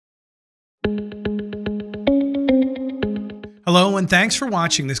Hello and thanks for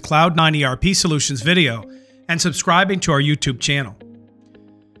watching this Cloud9 ERP Solutions video and subscribing to our YouTube channel.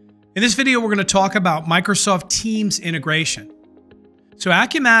 In this video, we're going to talk about Microsoft Teams integration. So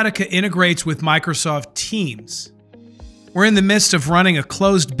Acumatica integrates with Microsoft Teams. We're in the midst of running a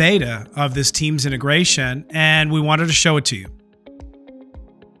closed beta of this Teams integration, and we wanted to show it to you.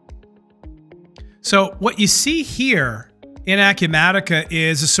 So what you see here in Acumatica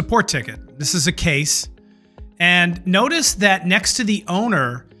is a support ticket. This is a case. And notice that next to the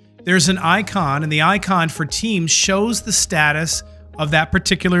owner, there's an icon, and the icon for Teams shows the status of that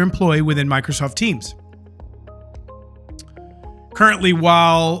particular employee within Microsoft Teams. Currently,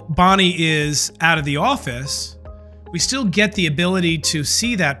 while Bonnie is out of the office, we still get the ability to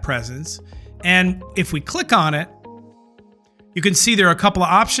see that presence. And if we click on it, you can see there are a couple of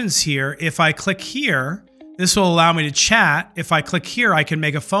options here. If I click here, this will allow me to chat. If I click here, I can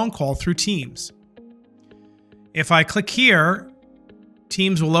make a phone call through Teams. If I click here,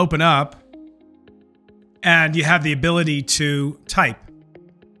 Teams will open up and you have the ability to type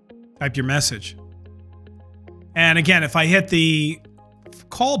your message. And again, if I hit the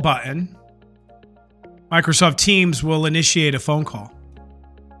call button, Microsoft Teams will initiate a phone call.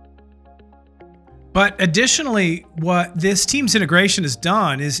 But additionally, what this Teams integration has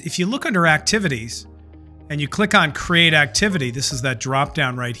done is if you look under activities and you click on create activity, this is that drop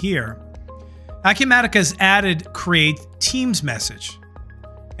down right here. Acumatica has added create Teams message.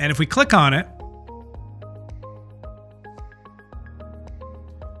 And if we click on it,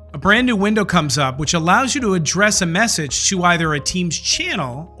 a brand new window comes up which allows you to address a message to either a Teams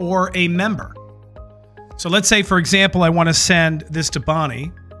channel or a member. So let's say, for example, I want to send this to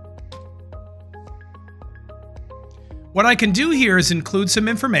Bonnie. What I can do here is include some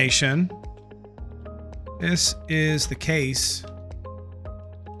information. This is the case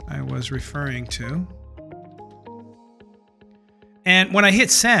I was referring to. And when I hit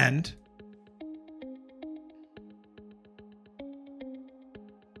send,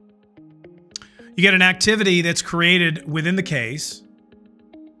 you get an activity that's created within the case.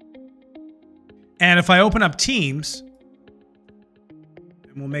 And if I open up Teams,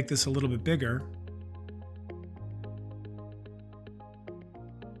 and we'll make this a little bit bigger,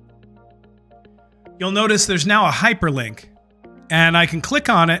 you'll notice there's now a hyperlink. And I can click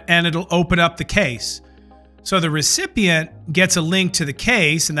on it and it'll open up the case. So the recipient gets a link to the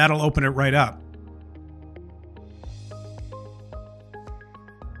case and that'll open it right up.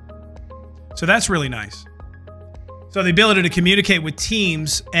 So that's really nice. So the ability to communicate with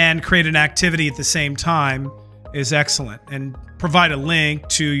Teams and create an activity at the same time is excellent, and provide a link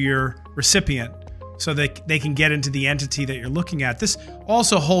to your recipient so that they can get into the entity that you're looking at. This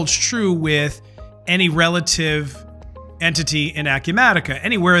also holds true with any relative entity in Acumatica,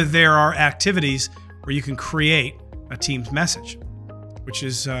 anywhere there are activities where you can create a Teams message, which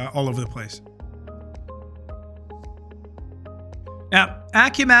is all over the place. Now,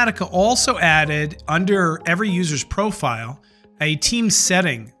 Acumatica also added under every user's profile a Teams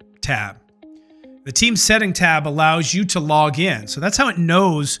setting tab. The Teams setting tab allows you to log in. So that's how it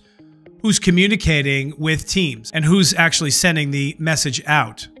knows who's communicating with Teams and who's actually sending the message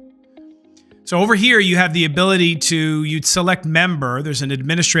out. So over here, you have the ability to, you'd select member. There's an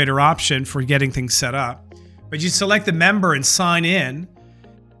administrator option for getting things set up. But you select the member and sign in.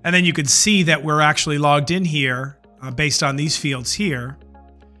 And then you can see that we're actually logged in here based on these fields here.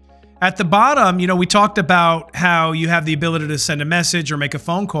 At the bottom, we talked about how you have the ability to send a message or make a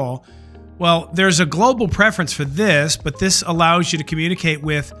phone call. Well, there's a global preference for this, but this allows you to communicate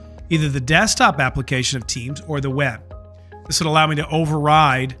with either the desktop application of Teams or the web. This would allow me to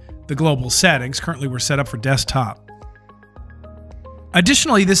override the global settings. Currently, we're set up for desktop.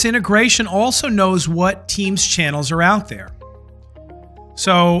 Additionally, this integration also knows what Teams channels are out there.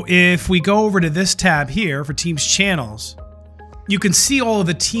 So if we go over to this tab here for Teams channels, you can see all of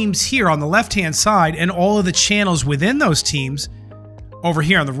the teams here on the left-hand side and all of the channels within those teams over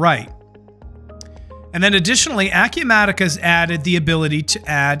here on the right. And then additionally, Acumatica has added the ability to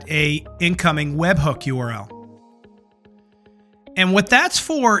add a incoming webhook URL. And what that's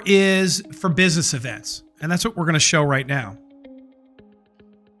for is for business events. And that's what we're going to show right now.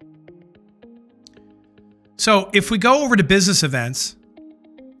 So if we go over to business events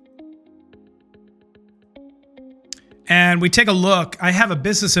and we take a look, I have a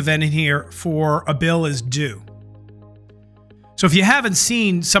business event in here for a bill is due. So if you haven't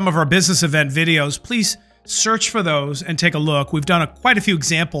seen some of our business event videos, please search for those and take a look. We've done quite a few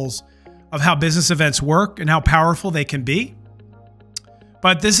examples of how business events work and how powerful they can be.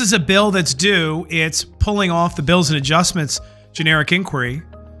 But this is a bill that's due. It's pulling off the bills and adjustments generic inquiry.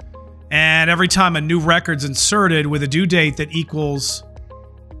 And every time a new record's inserted with a due date that equals,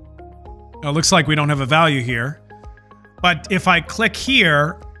 it looks like we don't have a value here. But if I click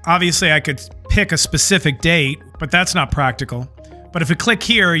here, obviously I could pick a specific date, but that's not practical. But if we click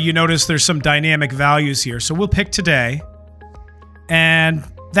here, you notice there's some dynamic values here. So we'll pick today. And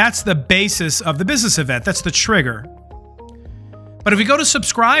that's the basis of the business event. That's the trigger. But if we go to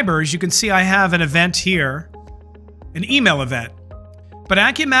subscribers, you can see I have an event here, an email event. But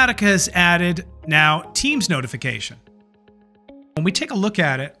Acumatica has added now Teams notification. When we take a look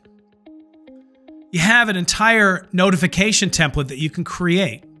at it, you have an entire notification template that you can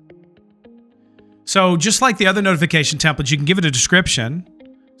create. So just like the other notification templates, you can give it a description.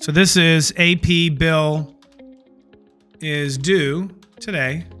 So this is AP bill is due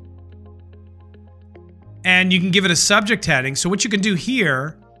today. And you can give it a subject heading. So what you can do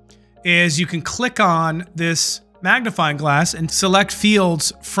here is you can click on this magnifying glass and select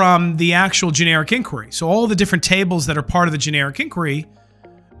fields from the actual generic inquiry. So all the different tables that are part of the generic inquiry,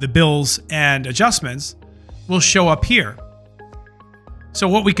 the bills and adjustments, will show up here. So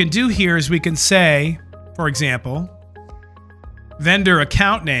what we can do here is we can say, for example, vendor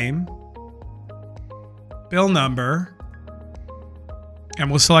account name, bill number, and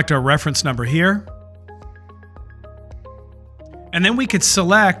we'll select our reference number here. And then we could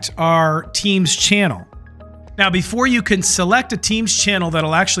select our Teams channel. Now, before you can select a Teams channel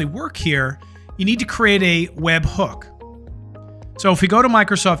that'll actually work here, you need to create a webhook. So if we go to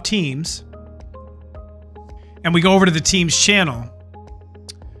Microsoft Teams and we go over to the Teams channel,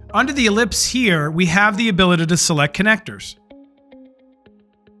 under the ellipse here, we have the ability to select connectors.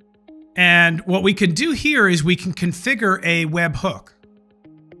 And what we can do here is we can configure a webhook.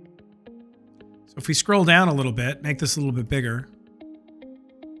 So if we scroll down a little bit, make this a little bit bigger,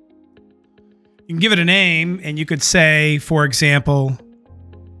 you can give it a name, and you could say, for example,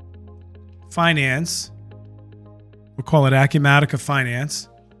 finance. We'll call it Acumatica Finance.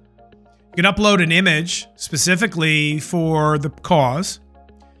 You can upload an image specifically for the cause.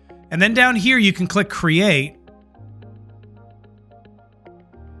 And then down here, you can click Create.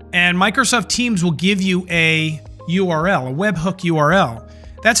 And Microsoft Teams will give you a URL, a webhook URL.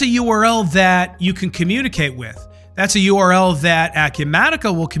 That's a URL that you can communicate with. That's a URL that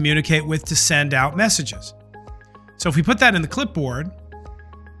Acumatica will communicate with to send out messages. So if we put that in the clipboard,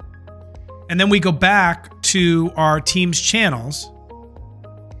 and then we go back to our Teams channels,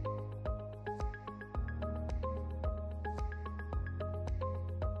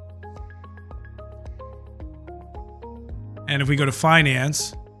 and if we go to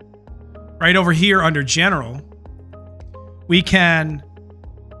Finance, right over here under General, we can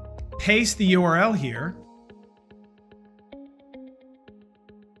paste the URL here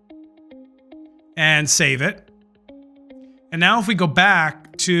and save it. And now if we go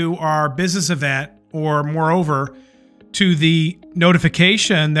back to our business event, or moreover, to the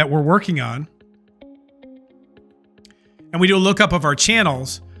notification that we're working on, and we do a lookup of our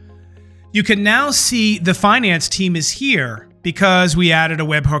channels, you can now see the finance team is here because we added a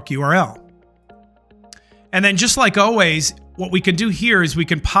webhook URL. And then just like always, what we can do here is we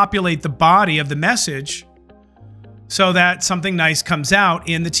can populate the body of the message so that something nice comes out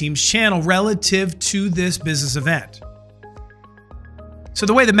in the Teams channel relative to this business event. So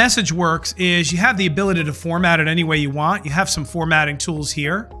the way the message works is you have the ability to format it any way you want. You have some formatting tools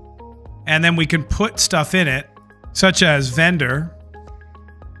here, and then we can put stuff in it, such as vendor.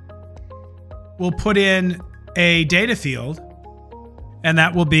 We'll put in a data field, and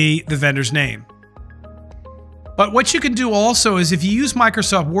that will be the vendor's name. But what you can do also is if you use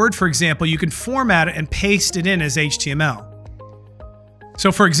Microsoft Word, for example, you can format it and paste it in as HTML.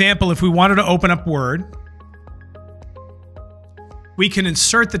 So for example, if we wanted to open up Word, we can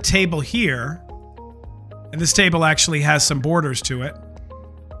insert the table here, and this table actually has some borders to it,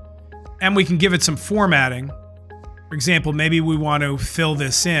 and we can give it some formatting. For example, maybe we want to fill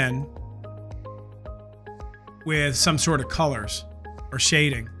this in with some sort of colors or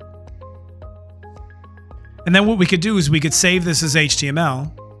shading. And then what we could do is we could save this as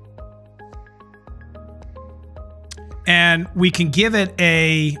HTML, and we can give it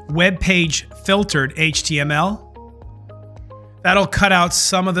a web page filtered HTML. That'll cut out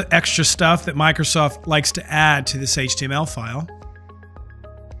some of the extra stuff that Microsoft likes to add to this HTML file.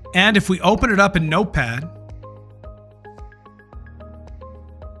 And if we open it up in Notepad,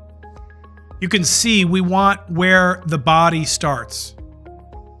 you can see we want where the body starts.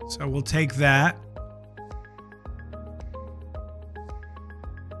 So we'll take that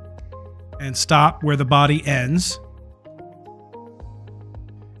and stop where the body ends.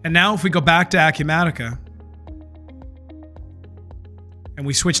 And now if we go back to Acumatica and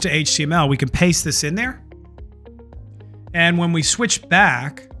we switch to HTML, we can paste this in there. And when we switch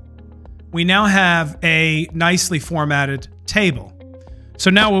back, we now have a nicely formatted table. So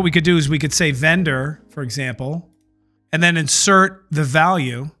now what we could do is we could say vendor, for example, and then insert the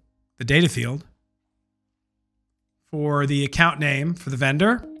value, the data field, for the account name for the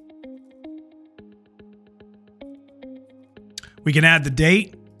vendor. We can add the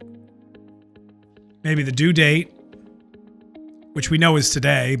date, maybe the due date, which we know is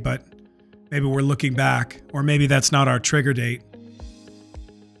today, but maybe we're looking back, or maybe that's not our trigger date.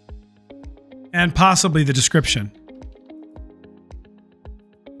 And possibly the description.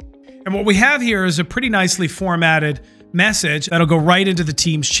 And what we have here is a pretty nicely formatted message that'll go right into the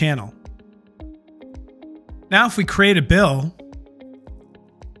Teams channel. Now, if we create a bill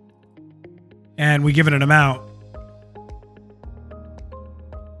and we give it an amount,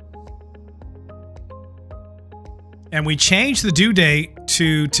 and we change the due date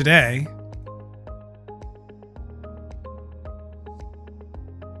to today,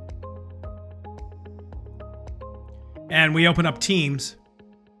 and we open up Teams,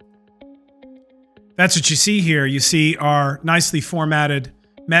 that's what you see here. You see our nicely formatted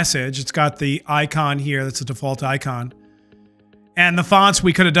message. It's got the icon here. That's a default icon. And the fonts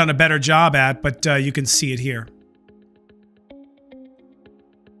we could have done a better job at, but you can see it here.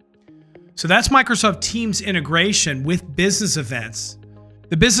 So that's Microsoft Teams integration with business events.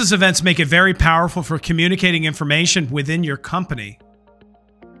 The business events make it very powerful for communicating information within your company.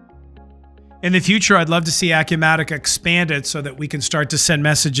 In the future, I'd love to see Acumatica expanded so that we can start to send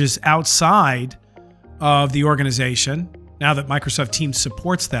messages outside of the organization, now that Microsoft Teams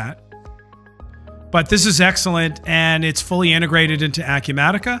supports that. But this is excellent, and it's fully integrated into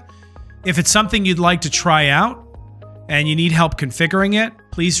Acumatica. If it's something you'd like to try out and you need help configuring it,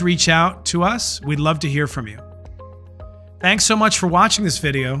 please reach out to us. We'd love to hear from you. Thanks so much for watching this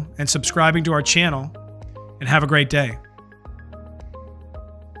video and subscribing to our channel, and have a great day.